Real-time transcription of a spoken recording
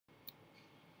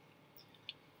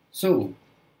So,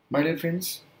 my dear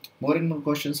friends, more and more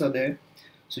questions are there.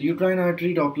 So, uterine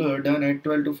artery Doppler done at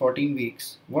 12 to 14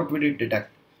 weeks, what would it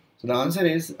detect? So, the answer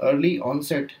is early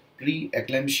onset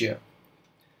pre-eclampsia.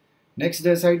 Next,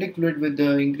 the ascitic fluid with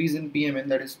the increase in PMN,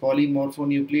 that is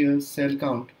polymorphonuclear cell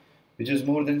count, which is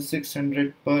more than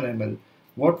 600 per ml.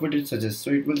 What would it suggest?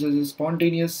 So, it will suggest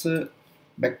spontaneous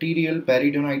bacterial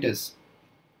peritonitis.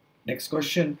 Next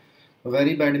question, a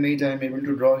very bad image I am able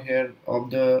to draw here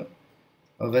of the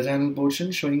vaginal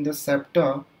portion showing the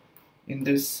septa in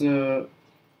this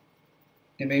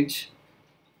image.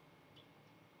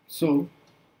 So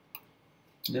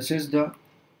this is the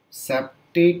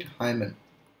septate hymen.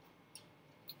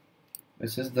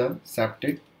 This is the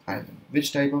septate hymen.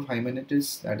 Which type of hymen it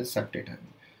is? That is septate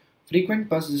hymen. Frequent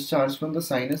pus discharge from the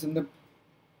sinus in the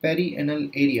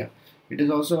perianal area. It is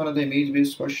also one of the image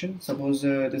based questions. Suppose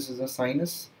this is a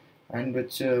sinus and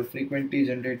which frequently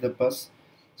generate the pus.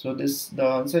 So the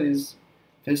answer is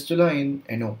fistula in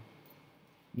ano.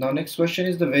 Now next question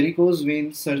is the varicose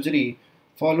vein surgery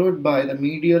followed by the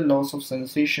medial loss of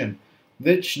sensation.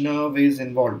 Which nerve is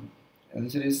involved?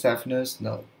 Answer is saphenous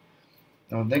nerve.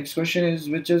 Now next question is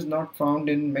which is not found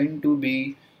in men to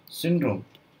be syndrome.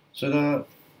 So the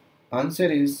answer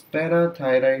is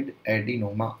parathyroid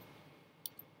adenoma.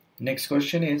 Next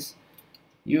question is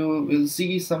you will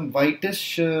see some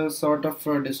whitish sort of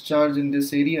discharge in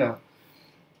this area.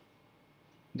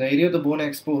 The area of the bone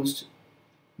exposed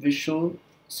will show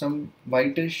some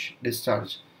whitish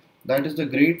discharge. That is the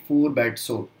grade 4 bad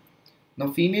sore.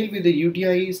 Now, female with the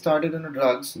UTI started on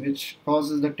drugs which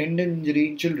causes the tendon injury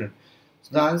in children. So,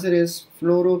 the answer is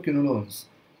fluoroquinolones,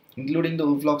 including the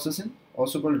ofloxacin,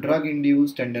 also called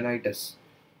drug-induced tendinitis.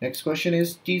 Next question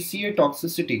is TCA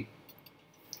toxicity.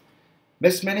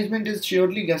 Best management is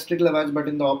surely gastric lavage, but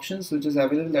in the options which is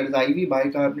available, that is IV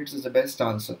bicarbonates is the best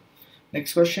answer.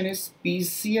 Next question is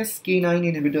PCSK9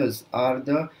 inhibitors are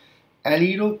the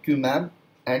alirocumab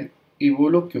and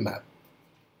evolocumab.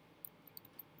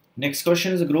 Next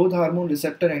question is the growth hormone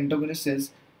receptor antagonist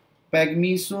is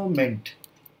pegmesomant.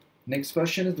 Next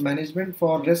question is the management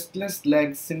for restless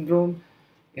leg syndrome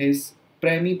is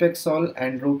pramipexole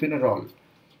and ropinirole.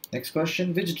 Next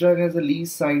question, which drug has the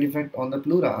least side effect on the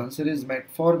pleura? Answer is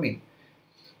metformin.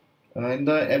 In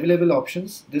the available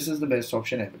options, this is the best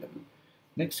option available.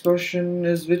 Next question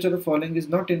is which of the following is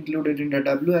not included in the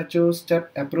WHO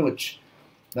step approach?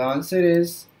 The answer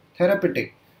is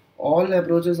therapeutic. All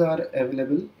approaches are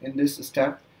available in this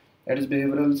step, that is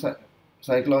behavioral,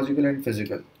 psychological and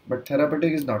physical, but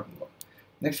therapeutic is not involved.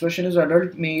 Next question is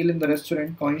adult male in the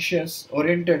restaurant conscious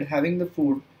oriented having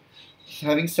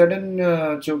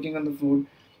sudden choking on the food.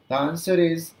 The answer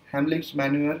is Heimlich's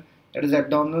maneuver, that is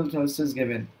abdominal thrust is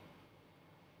given,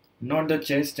 not the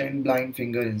chest and blind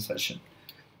finger insertion.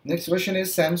 Next question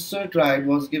is Samster triad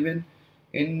was given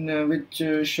in which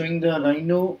showing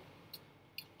the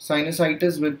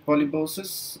rhinosinusitis with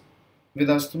polyposis, with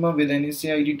asthma, with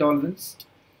NSAID tolerance.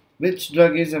 Which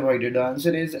drug is avoided? The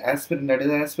answer is aspirin, that is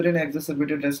aspirin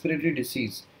exacerbated respiratory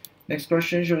disease. Next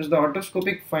question shows the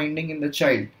otoscopic finding in the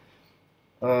child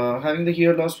having the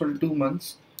hair loss for 2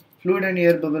 months. Fluid and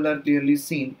air bubble are clearly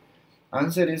seen.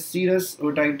 Answer is serous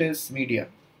otitis media.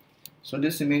 So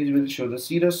this image will show the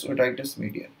serous otitis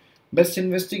media. Best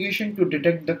investigation to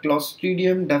detect the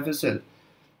Clostridium difficile.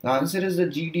 The answer is the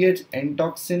GDH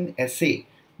entoxin assay,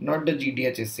 not the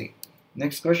GDH assay.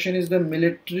 Next question is the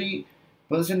military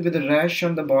person with a rash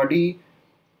on the body,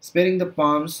 sparing the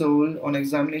palm sole on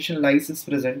examination lice is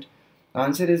present.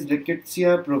 Answer is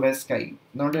Rickettsia provesci,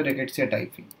 not a Rickettsia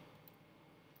typhi.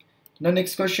 The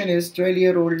next question is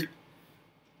 12-year-old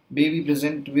baby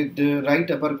present with the right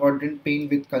upper quadrant pain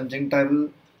with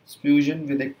conjunctival spusion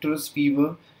with icterus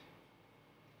fever.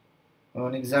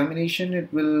 On examination,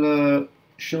 it will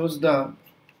shows the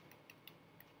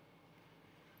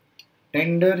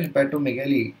tender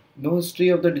hepatomegaly. No history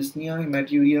of the dyspnea,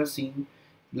 hematuria seen.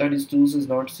 Blood stools is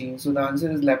not seen. So the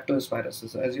answer is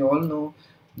leptospirosis. As you all know,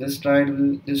 this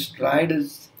triad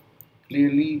is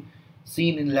clearly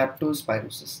seen in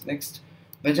leptospirosis. Next,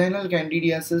 vaginal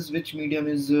candidiasis. Which medium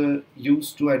is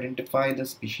used to identify the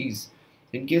species?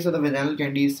 In case of the vaginal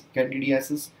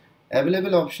candidiasis,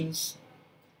 available options.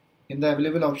 In the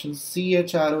available options,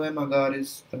 CHROM agar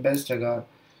is the best agar,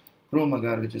 chrome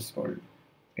agar which is called,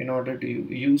 in order to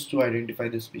use to identify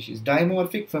the species.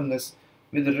 Dimorphic fungus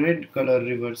with red color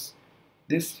reverse.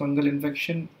 This fungal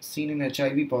infection seen in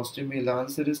HIV positive male. The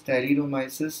answer is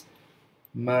Thalassemia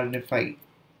marnifi.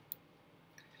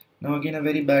 Now again a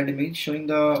very bad image showing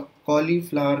the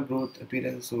cauliflower growth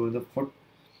appearance over the foot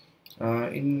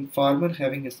in farmer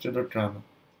having history of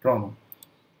trauma.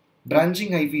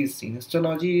 Branching hyphae is seen.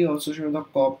 Histology also shows the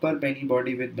copper penny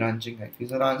body with branching hyphae.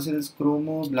 So the answer is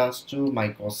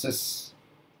chromoblastomycosis.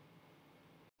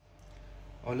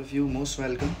 All of you most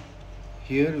welcome.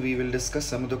 Here we will discuss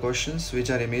some of the questions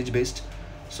which are image based.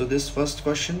 So this first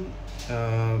question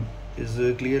is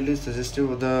clearly suggestive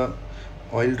of the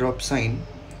oil drop sign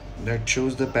that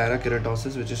shows the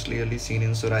parakeratosis, which is clearly seen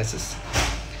in psoriasis.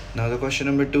 Now the question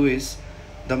number 2 is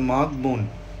the marked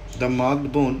bone. The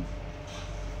marked bone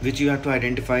which you have to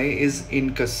identify is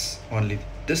incus only.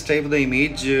 This type of the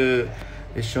image is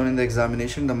shown in the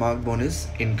examination. The marked bone is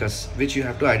incus, which you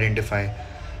have to identify.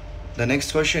 The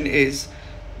next question is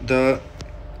the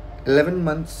 11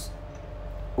 months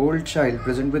old child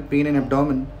present with pain in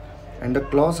abdomen and the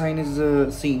claw sign is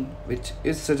seen, which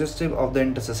is suggestive of the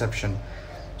intussusception.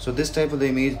 So this type of the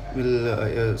image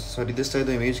will this type of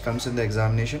the image comes in the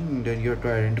examination, and then you have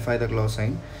to identify the claw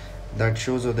sign that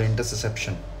shows of the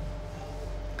intussusception.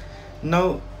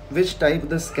 Now, which type of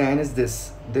the scan is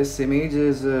this? This image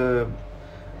is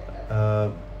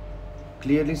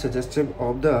clearly suggestive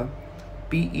of the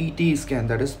PET scan,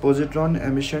 that is positron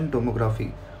emission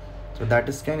tomography. So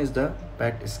that scan is the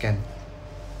PET scan.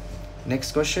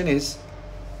 Next question is,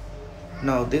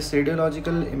 now this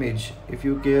radiological image, if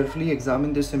you carefully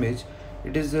examine this image,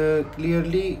 it is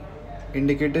clearly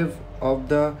indicative of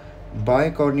the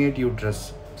bicornuate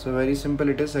uterus. So very simple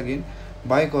it is, again,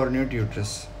 bicornuate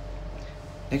uterus.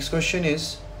 Next question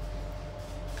is,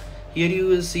 here you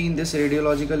will see in this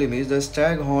radiological image the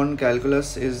stag horn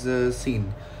calculus is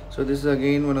seen. So this is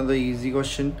again one of the easy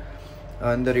question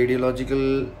in the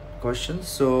radiological questions.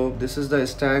 So this is the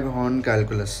stag horn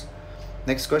calculus.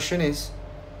 Next question is,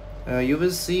 you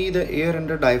will see the air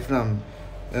under diaphragm,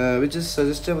 which is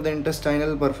suggestive of the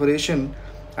intestinal perforation,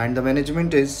 and the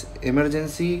management is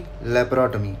emergency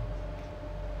laparotomy.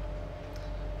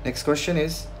 Next question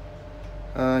is,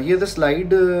 here the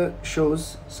slide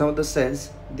shows some of the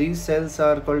cells. These cells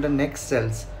are called the neck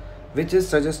cells, which is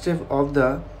suggestive of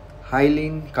the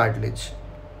hyaline cartilage.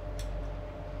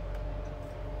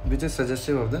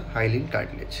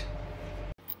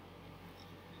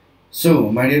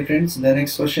 So, my dear friends, the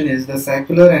next question is the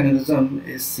saccular aneurysm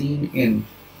is seen in.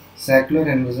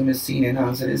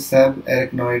 Answer is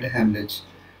subarachnoid hemorrhage.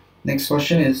 Next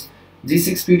question is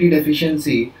G6PD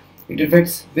deficiency. It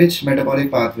affects which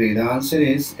metabolic pathway? The answer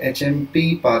is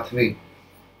HMP pathway.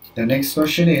 The next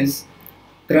question is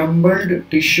crumbled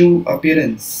tissue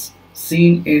appearance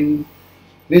seen in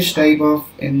which type of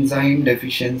enzyme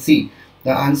deficiency?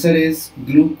 The answer is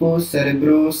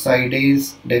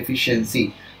glucocerebrosidase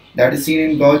deficiency. That is seen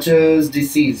in Gaucher's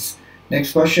disease.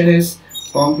 Next question is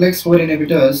complex 4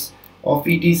 inhibitors of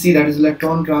ETC, that is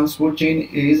electron transport chain,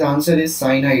 answer is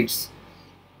cyanides.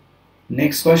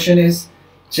 Next question is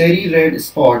cherry red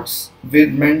spots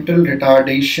with mental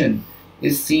retardation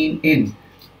is seen in.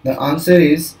 The answer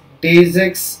is Tay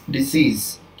Sachs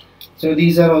disease. So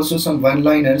these are also some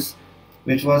one-liners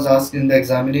which was asked in the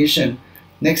examination.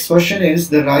 Next question is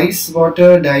the rice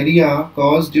water diarrhea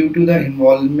caused due to the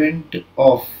involvement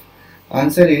of.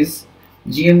 Answer is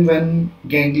GM1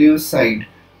 ganglioside,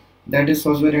 that is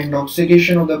phospholipid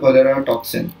intoxication of the cholera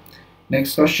toxin.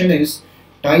 Next question is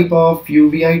type of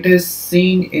uveitis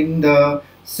seen in the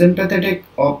sympathetic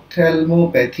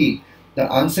ophthalmopathy. The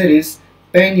answer is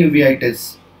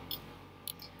panuveitis.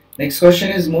 Next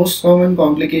question is most common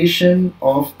complication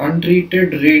of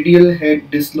untreated radial head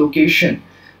dislocation.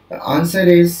 The answer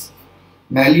is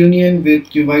malunion with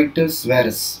cubitus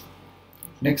varus.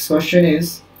 Next question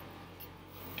is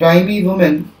preemie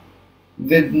women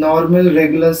with normal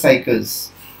regular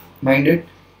cycles, mind it,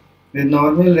 with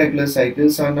normal regular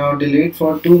cycles are now delayed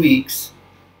for 2 weeks,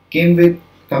 came with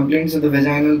complaints of the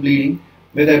vaginal bleeding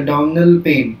with abdominal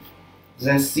pain.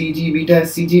 The SCG, beta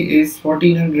SCG is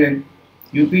 1400,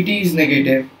 UPT is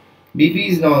negative, BP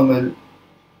is normal.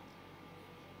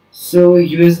 So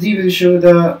USD will show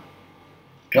the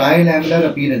trilamellar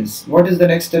appearance. What is the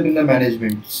next step in the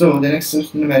management? So the next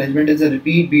step in the management is a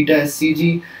repeat beta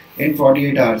SCG in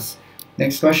 48 hours.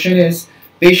 Next question is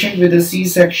patient with a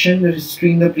C-section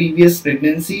history in the previous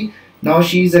pregnancy. Now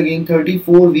she is again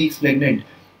 34 weeks pregnant.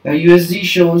 Now USG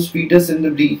shows fetus in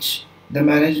the breech. The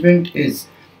management is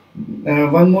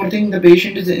one more thing, the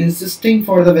patient is insisting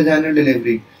for the vaginal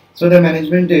delivery. So the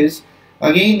management is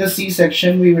again the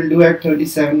C-section we will do at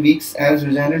 37 weeks as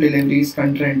vaginal delivery is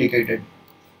contraindicated.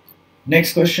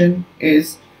 Next question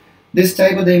is this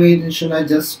type of the image. Should I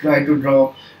just try to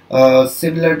draw a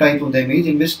similar type of the image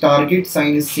in which target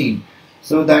sign is seen?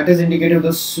 So that is indicative of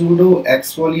the pseudo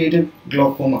exfoliative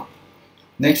glaucoma.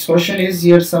 Next question is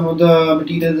here some of the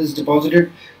material is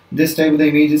deposited. This type of the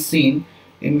image is seen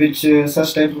in which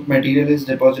such type of material is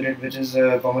deposited, which is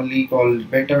commonly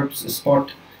called Bettard's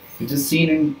spot, which is seen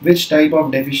in which type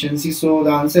of deficiency? So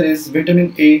the answer is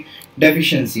vitamin A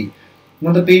deficiency.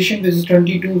 Now the patient, which is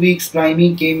 22 weeks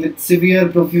priming, came with severe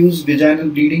profuse vaginal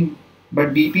bleeding,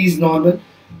 but BP is normal.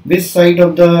 What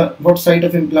site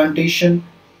of implantation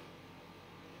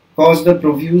caused the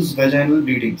profuse vaginal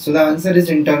bleeding? So the answer is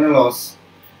internal os,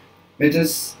 which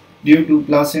is due to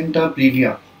placenta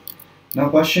previa. Now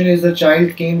question is, the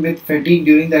child came with fatigue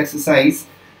during the exercise.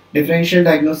 Differential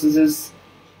diagnosis is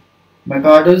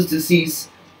McArdle's disease.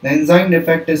 The enzyme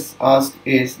defect is asked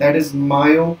is, that is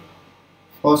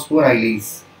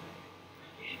myophosphorylase.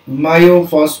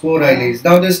 Myophosphorylase.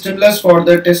 Now the stimulus for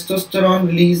the testosterone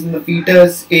release in the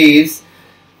fetus is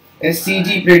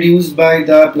SCG produced by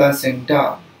the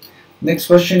placenta. Next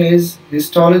question is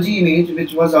histology image,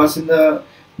 which was asked in the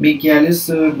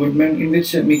Michaelis-Goodman, in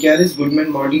which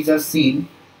Michaelis-Goodman bodies are seen.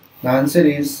 The answer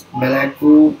is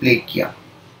malakoplakia.